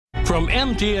From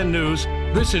MTN News,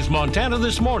 this is Montana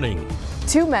This Morning.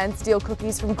 Two men steal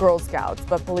cookies from Girl Scouts,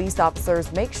 but police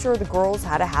officers make sure the girls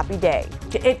had a happy day.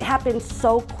 It happened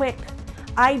so quick.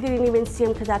 I didn't even see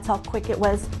him because that's how quick it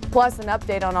was. Plus, an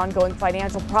update on ongoing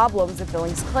financial problems at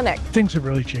Billings Clinic. Things have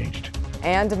really changed.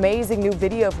 And amazing new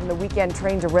video from the weekend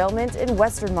train derailment in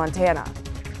western Montana.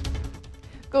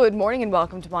 Good morning and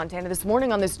welcome to Montana This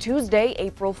Morning on this Tuesday,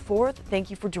 April 4th. Thank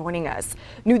you for joining us.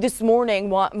 New this morning,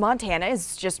 Montana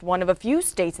is just one of a few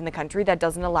states in the country that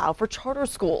doesn't allow for charter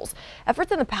schools.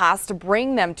 Efforts in the past to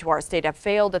bring them to our state have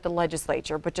failed at the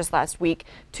legislature, but just last week,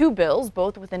 two bills,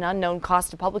 both with an unknown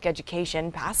cost to public education,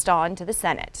 passed on to the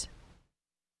Senate.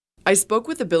 I spoke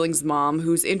with a Billings mom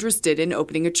who's interested in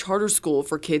opening a charter school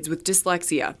for kids with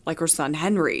dyslexia, like her son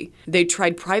Henry. They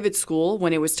tried private school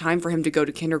when it was time for him to go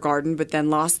to kindergarten, but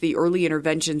then lost the early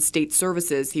intervention state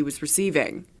services he was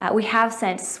receiving. We have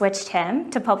since switched him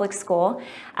to public school,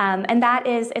 and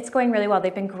it's going really well.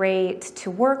 They've been great to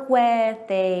work with.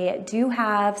 They do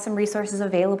have some resources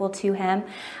available to him,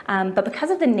 but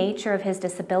because of the nature of his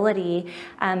disability,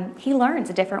 he learns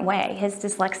a different way. His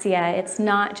dyslexia, it's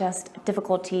not just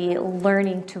difficulty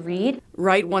learning to read.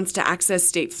 Wright wants to access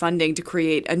state funding to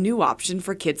create a new option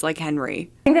for kids like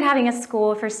Henry. I think that having a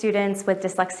school for students with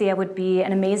dyslexia would be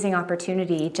an amazing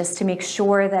opportunity just to make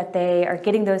sure that they are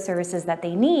getting those services that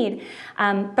they need,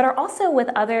 but are also with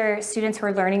other students who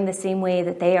are learning the same way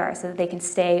that they are so that they can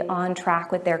stay on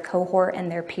track with their cohort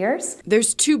and their peers.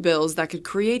 There's two bills that could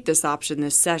create this option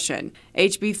this session.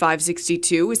 HB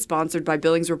 562 is sponsored by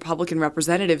Billings Republican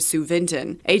Representative Sue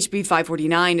Vinton. HB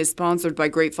 549 is sponsored by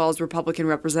Great Falls Republican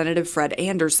Representative Fred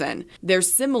Anderson. They're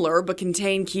similar but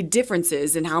contain key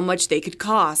differences in how much they could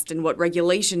cost and what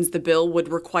regulations the bill would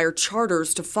require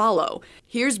charters to follow.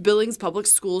 Here's Billings Public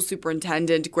Schools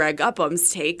Superintendent Greg Upham's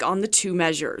take on the two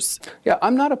measures. Yeah,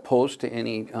 I'm not opposed to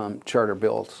any charter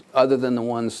bills other than the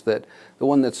one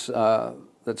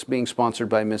that's being sponsored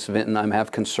by Ms. Vinton. I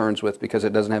have concerns with because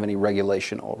it doesn't have any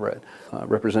regulation over it.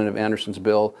 Representative Anderson's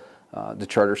bill, the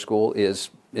charter school, is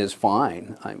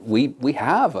fine. We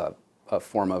have a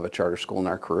form of a charter school in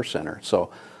our career center, so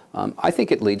I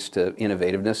think it leads to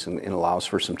innovativeness and allows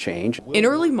for some change. In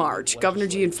early March, Governor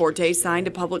Gianforte signed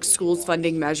a public schools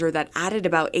funding measure that added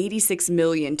about $86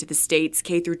 million to the state's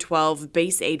K-12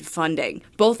 base aid funding.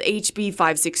 Both HB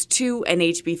 562 and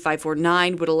HB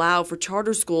 549 would allow for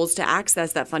charter schools to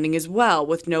access that funding as well,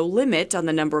 with no limit on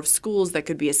the number of schools that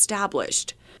could be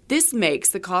established. This makes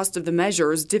the cost of the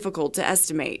measures difficult to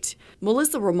estimate.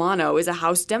 Melissa Romano is a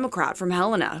House Democrat from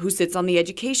Helena who sits on the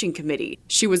Education Committee.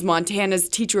 She was Montana's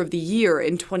Teacher of the Year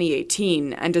in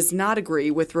 2018 and does not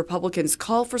agree with Republicans'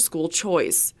 call for school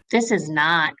choice. This is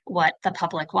not what the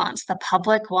public wants. The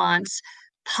public wants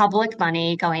public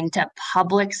money going to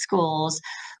public schools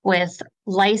with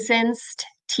licensed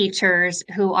teachers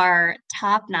who are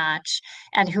top-notch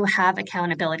and who have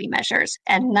accountability measures,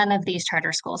 and none of these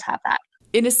charter schools have that.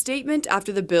 In a statement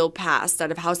after the bill passed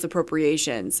out of House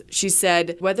Appropriations, she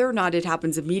said whether or not it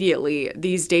happens immediately,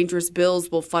 these dangerous bills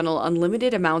will funnel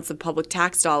unlimited amounts of public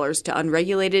tax dollars to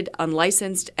unregulated,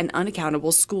 unlicensed, and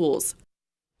unaccountable schools.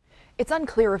 It's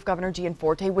unclear if Governor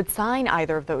Gianforte would sign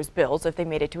either of those bills if they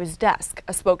made it to his desk.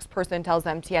 A spokesperson tells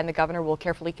MTN the governor will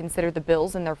carefully consider the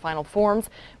bills in their final forms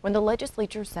when the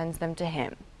legislature sends them to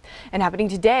him. And happening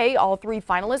today, all three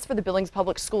finalists for the Billings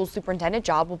Public Schools Superintendent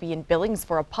job will be in Billings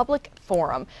for a public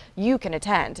forum. You can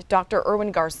attend. Dr.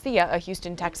 Erwin Garcia, a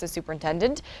Houston, Texas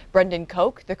superintendent, Brendan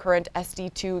Koch, the current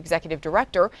SD2 executive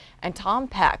director, and Tom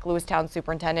Peck, Lewistown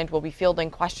superintendent, will be fielding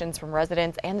questions from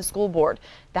residents and the school board.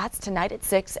 That's tonight at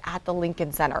 6 at the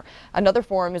Lincoln Center. Another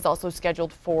forum is also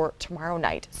scheduled for tomorrow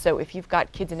night. So if you've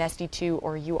got kids in SD2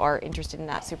 or you are interested in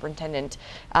that superintendent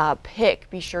pick,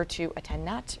 be sure to attend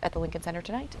that at the Lincoln Center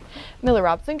tonight. Miller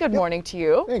Robson, good morning to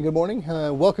you. Hey, good morning.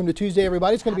 Welcome to Tuesday,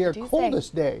 everybody. It's going to be our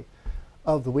coldest day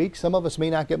of the week. Some of us may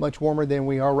not get much warmer than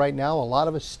we are right now. A lot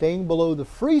of us staying below the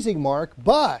freezing mark.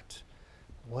 But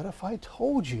what if I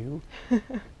told you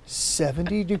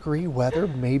 70-degree weather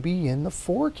may be in the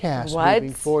forecast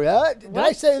moving forward? Did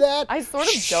I say that? I sort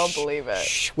of don't believe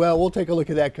it. Well, we'll take a look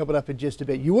at that coming up in just a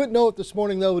bit. You wouldn't know it this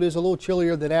morning, though. It is a little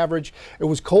chillier than average. It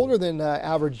was colder than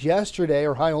average yesterday.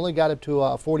 Our high only got up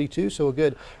to 42, so a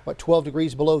good, 12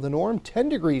 degrees below the norm, 10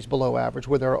 degrees below average,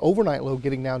 with our overnight low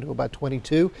getting down to about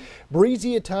 22.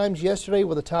 Breezy at times yesterday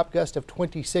with a top gust of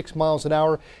 26 miles an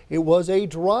hour. It was a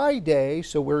dry day,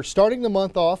 so we're starting the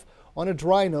month off on a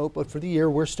dry note, but for the year,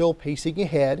 we're still pacing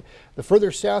ahead. The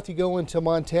further south you go into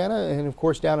Montana and, of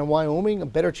course, down in Wyoming, a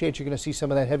better chance you're going to see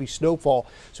some of that heavy snowfall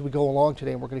as we go along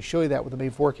today, and we're going to show you that with the May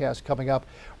forecast coming up.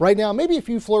 Right now, maybe a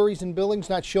few flurries in Billings,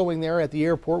 not showing there at the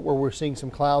airport where we're seeing some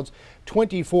clouds.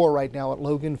 24 right now at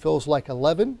Logan, feels like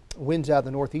 11. Winds out of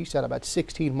the northeast at about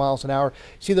 16 miles an hour.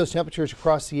 See those temperatures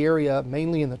across the area,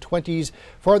 mainly in the 20s.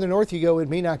 Farther north you go, it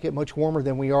may not get much warmer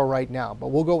than we are right now, but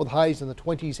we'll go with highs in the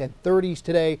 20s and 30s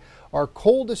today. Our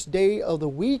coldest day of the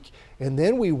week, and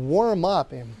then we warm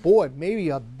up, and boy, maybe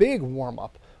a big warm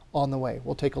up on the way.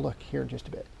 We'll take a look here in just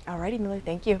a bit. All righty, Miller,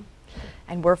 thank you.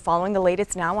 And we're following the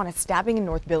latest now on a stabbing in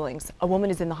North Billings. A woman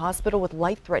is in the hospital with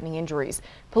life-threatening injuries.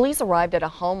 Police arrived at a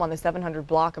home on the 700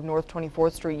 block of North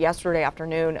 24th Street yesterday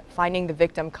afternoon, finding the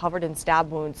victim covered in stab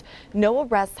wounds. No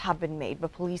arrests have been made,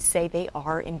 but police say they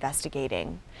are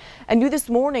investigating. And new this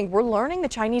morning, we're learning the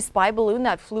Chinese spy balloon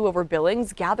that flew over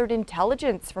Billings gathered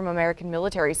intelligence from American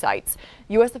military sites.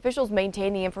 U.S. officials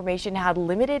maintain the information had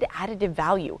limited additive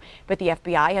value, but the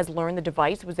FBI has learned the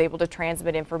device was able to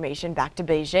transmit information back to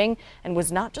Beijing and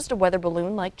was not just a weather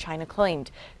balloon like China claimed.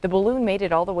 The balloon made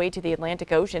it all the way to the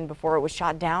Atlantic Ocean before it was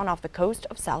shot down off the coast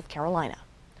of South Carolina.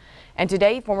 And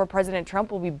today, former President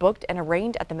Trump will be booked and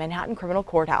arraigned at the Manhattan Criminal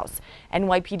Courthouse.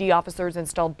 NYPD officers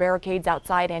installed barricades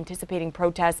outside anticipating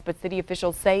protests, but city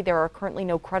officials say there are currently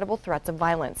no credible threats of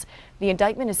violence. The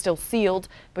indictment is still sealed,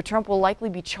 but Trump will likely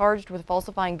be charged with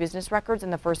falsifying business records in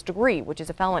the first degree, which is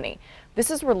a felony. This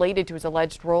is related to his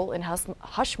alleged role in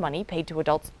hush money paid to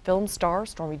adult film star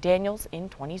Stormy Daniels in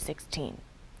 2016.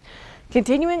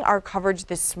 Continuing our coverage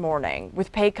this morning,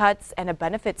 with pay cuts and a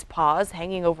benefits pause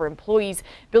hanging over employees,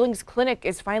 Billings Clinic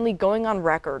is finally going on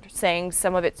record saying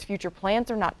some of its future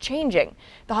plans are not changing.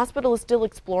 The hospital is still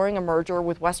exploring a merger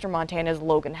with Western Montana's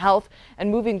Logan Health and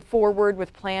moving forward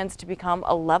with plans to become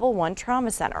a level 1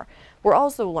 trauma center. We're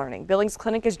also learning Billings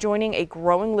Clinic is joining a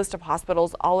growing list of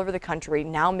hospitals all over the country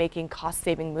now making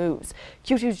cost-saving moves.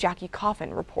 Q2's Jackie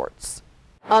Coffin reports.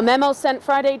 A memo sent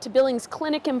Friday to Billings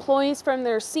Clinic employees from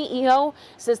their CEO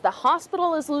says the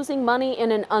hospital is losing money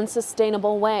in an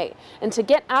unsustainable way. And to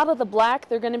get out of the black,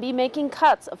 they're going to be making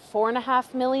cuts of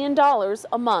 $4.5 million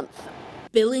a month.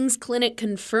 Billings Clinic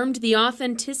confirmed the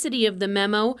authenticity of the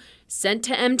memo sent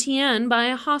to MTN by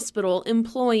a hospital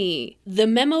employee. The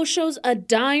memo shows a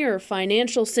dire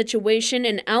financial situation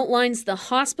and outlines the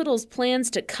hospital's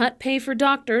plans to cut pay for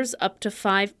doctors up to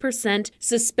 5%,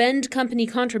 suspend company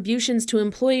contributions to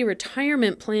employee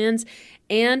retirement plans,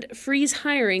 and freeze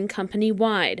hiring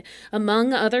company-wide,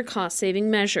 among other cost-saving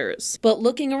measures. But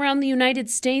looking around the United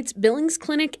States, Billings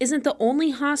Clinic isn't the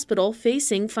only hospital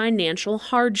facing financial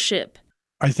hardship.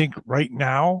 I think right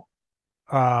now,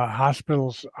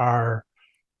 hospitals are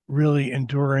really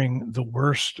enduring the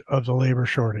worst of the labor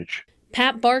shortage.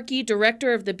 Pat Barkey,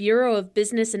 director of the Bureau of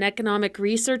Business and Economic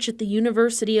Research at the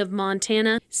University of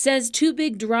Montana, says two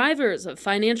big drivers of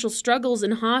financial struggles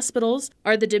in hospitals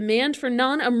are the demand for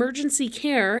non-emergency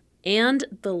care and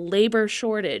the labor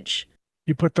shortage.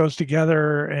 You put those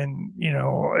together and,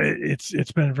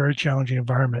 it's been a very challenging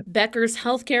environment. Becker's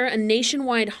Healthcare, a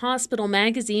nationwide hospital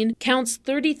magazine, counts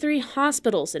 33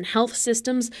 hospitals and health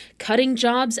systems cutting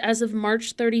jobs as of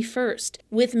March 31st,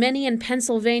 with many in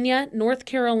Pennsylvania, North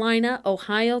Carolina,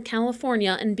 Ohio,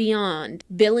 California, and beyond.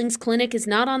 Billings Clinic is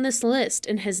not on this list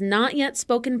and has not yet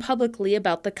spoken publicly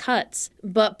about the cuts.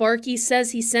 But Barkey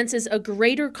says he senses a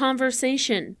greater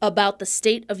conversation about the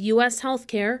state of U.S.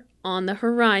 healthcare on the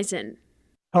horizon.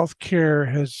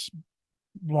 Healthcare has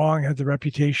long had the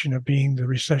reputation of being the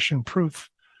recession-proof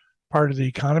part of the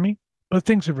economy, but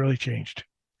things have really changed.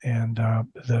 And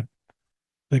the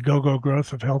go-go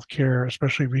growth of healthcare,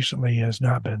 especially recently, has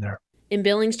not been there. In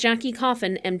Billings, Jackie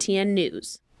Coffin, MTN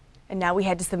News. And now we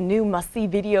head to some new must-see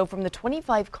video from the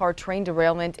 25-car train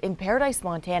derailment in Paradise,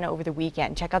 Montana over the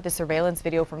weekend. Check out the surveillance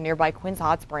video from nearby Quinns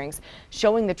Hot Springs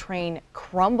showing the train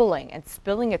crumbling and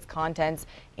spilling its contents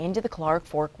into the Clark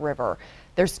Fork River.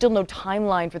 There's still no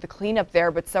timeline for the cleanup there,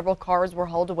 but several cars were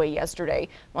hauled away yesterday.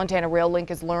 Montana Rail Link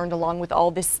has learned along with all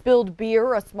this spilled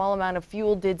beer, a small amount of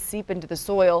fuel did seep into the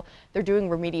soil. They're doing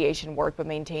remediation work, but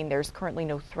maintain there's currently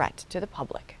no threat to the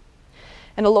public.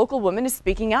 And a local woman is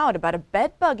speaking out about a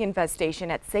bed bug infestation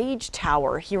at Sage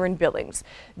Tower here in Billings.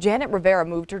 Janet Rivera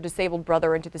moved her disabled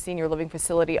brother into the senior living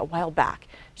facility a while back.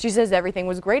 She says everything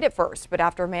was great at first, but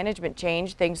after a management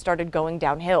change, things started going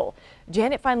downhill.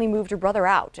 Janet finally moved her brother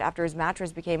out after his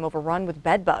mattress became overrun with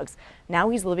bed bugs. Now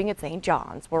he's living at St.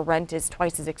 John's, where rent is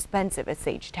twice as expensive as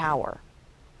Sage Tower.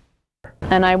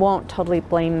 And I won't totally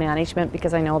blame management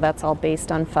because I know that's all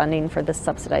based on funding for the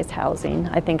subsidized housing.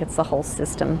 I think it's the whole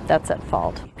system that's at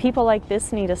fault. People like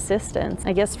this need assistance.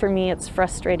 I guess for me it's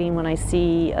frustrating when I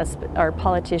see our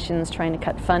politicians trying to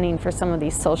cut funding for some of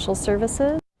these social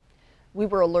services. We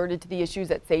were alerted to the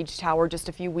issues at Sage Tower just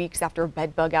a few weeks after a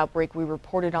bed bug outbreak we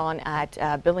reported on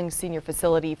at Billings Senior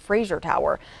Facility, Fraser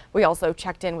Tower. We also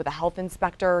checked in with a health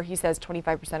inspector. He says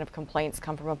 25% of complaints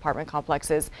come from apartment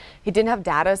complexes. He didn't have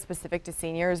data specific to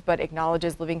seniors, but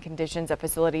acknowledges living conditions at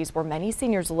facilities where many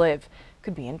seniors live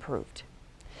could be improved.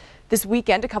 This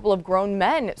weekend, a couple of grown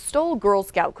men stole Girl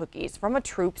Scout cookies from a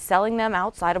troop selling them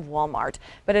outside of Walmart.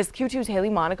 But as Q2's Haley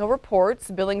Monaco reports,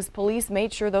 Billings police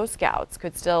made sure those scouts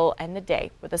could still end the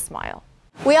day with a smile.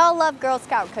 We all love Girl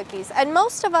Scout cookies, and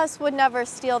most of us would never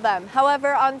steal them.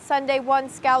 However, on Sunday, one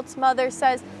Scout's mother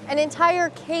says an entire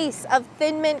case of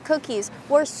Thin Mint cookies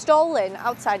were stolen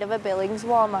outside of a Billings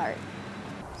Walmart.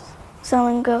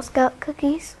 Selling Girl Scout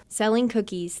cookies? Selling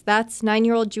cookies. That's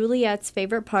 9-year-old Juliet's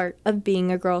favorite part of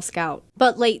being a Girl Scout.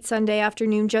 But late Sunday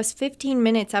afternoon, just 15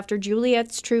 minutes after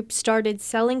Juliet's troop started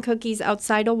selling cookies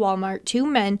outside a Walmart, 2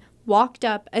 men walked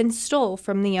up and stole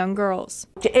from the young girls.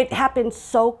 It happened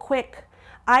so quick.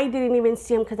 I didn't even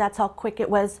see them because that's how quick it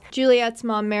was. Juliet's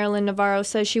mom, Marilyn Navarro,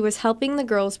 says she was helping the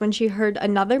girls when she heard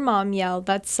another mom yell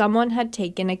that someone had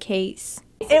taken a case.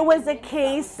 It was a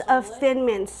case of Thin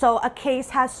Mint. So a case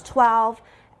has 12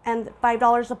 and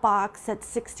 $5 a box at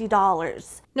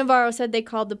 $60. Navarro said they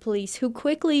called the police, who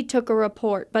quickly took a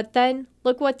report, but then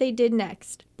look what they did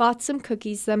next. Bought some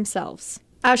cookies themselves.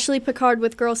 Ashley Picard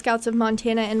with Girl Scouts of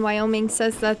Montana and Wyoming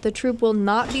says that the troop will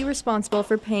not be responsible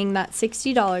for paying that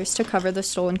 $60 to cover the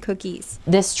stolen cookies.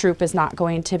 This troop is not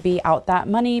going to be out that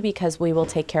money because we will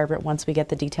take care of it once we get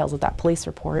the details of that police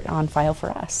report on file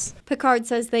for us. Picard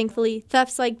says thankfully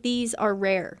thefts like these are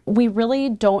rare. We really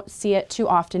don't see it too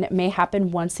often. It may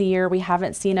happen once a year. We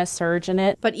haven't seen a surge in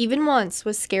it. But even once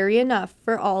was scary enough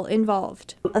for all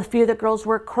involved. A few of the girls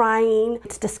were crying.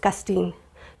 It's disgusting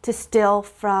to steal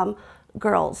from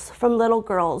girls, from little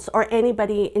girls, or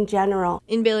anybody in general.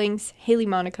 In Billings, Haley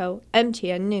Monaco,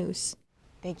 MTN News.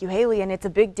 Thank you, Haley. And it's a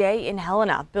big day in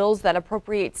Helena. Bills that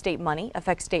appropriate state money,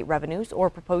 affect state revenues, or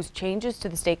propose changes to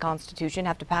the state constitution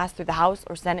have to pass through the House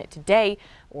or Senate today,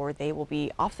 or they will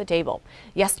be off the table.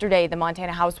 Yesterday, the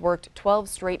Montana House worked 12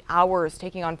 straight hours,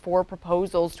 taking on 4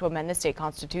 proposals to amend the state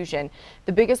constitution.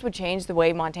 The biggest would change the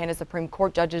way Montana Supreme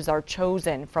Court judges are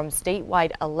chosen, from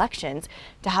statewide elections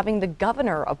to having the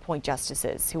governor appoint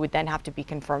justices, who would then have to be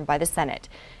confirmed by the Senate.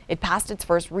 It passed its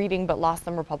first reading but lost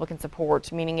some Republican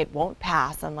support, meaning it won't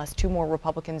pass unless 2 more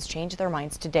Republicans change their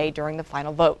minds today during the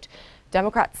final vote.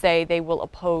 Democrats say they will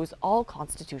oppose all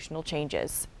constitutional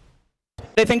changes.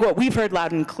 I think what we've heard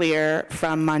loud and clear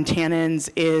from Montanans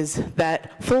is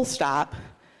that, full stop,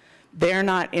 they're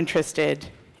not interested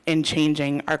in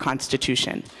changing our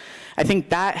Constitution. I think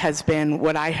that has been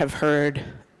what I have heard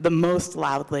the most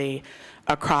loudly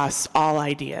across all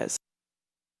ideas.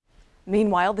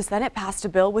 Meanwhile, the Senate passed a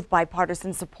bill with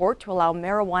bipartisan support to allow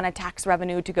marijuana tax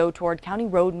revenue to go toward county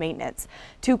road maintenance.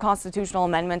 2 constitutional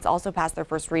amendments also passed their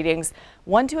first readings,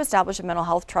 one to establish a mental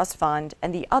health trust fund,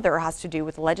 and the other has to do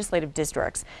with legislative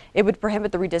districts. It would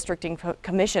prohibit the redistricting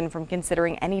commission from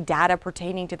considering any data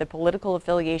pertaining to the political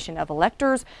affiliation of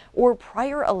electors or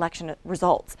prior election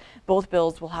results. Both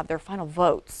bills will have their final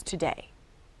votes today.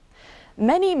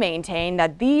 Many maintain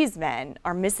that these men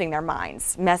are missing their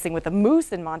minds, messing with a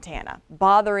moose in Montana.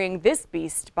 Bothering this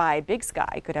beast by Big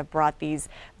Sky could have brought these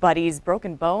buddies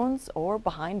broken bones or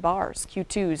behind bars.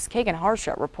 Q2's Kagan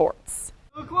Harsha reports.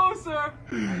 Look closer.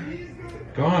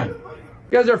 Go on. You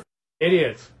guys are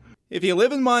idiots. If you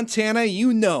live in Montana,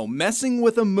 you know messing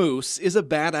with a moose is a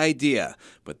bad idea.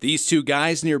 But these 2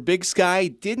 guys near Big Sky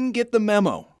didn't get the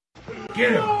memo.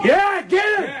 Get him. Yeah,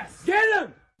 get him. Yes. Get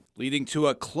him. Leading to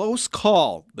a close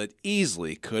call that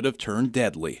easily could have turned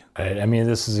deadly. I mean,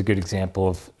 this is a good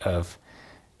example of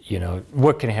you know,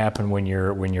 what can happen when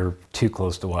you're too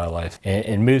close to wildlife.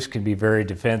 And moose can be very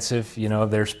defensive, you know,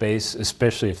 of their space,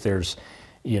 especially if there's,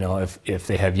 you know, if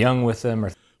they have young with them.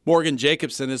 Morgan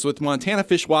Jacobson is with Montana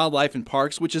Fish, Wildlife and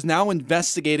Parks, which is now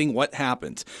investigating what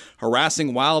happened.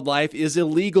 Harassing wildlife is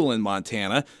illegal in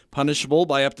Montana, punishable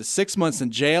by up to 6 months in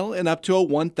jail and up to a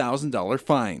 $1,000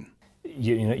 fine.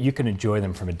 You know, you can enjoy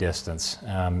them from a distance.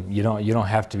 You don't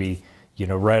have to be, you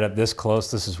know, right up this close.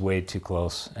 This is way too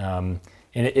close. And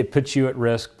it puts you at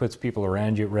risk, puts people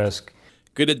around you at risk.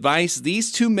 Good advice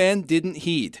these 2 men didn't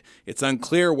heed. It's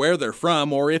unclear where they're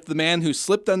from or if the man who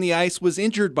slipped on the ice was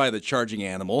injured by the charging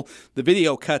animal. The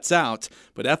video cuts out,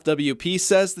 but FWP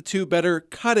says the 2 better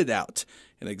cut it out.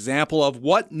 An example of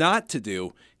what not to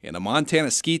do in a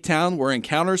Montana ski town where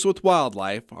encounters with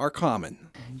wildlife are common.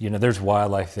 You know, there's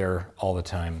wildlife there all the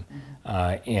time.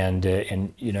 And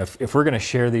you know, if we're going to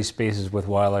share these spaces with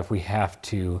wildlife, we have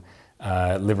to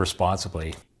live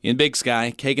responsibly. In Big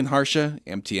Sky, Kagan Harsha,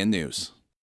 MTN News.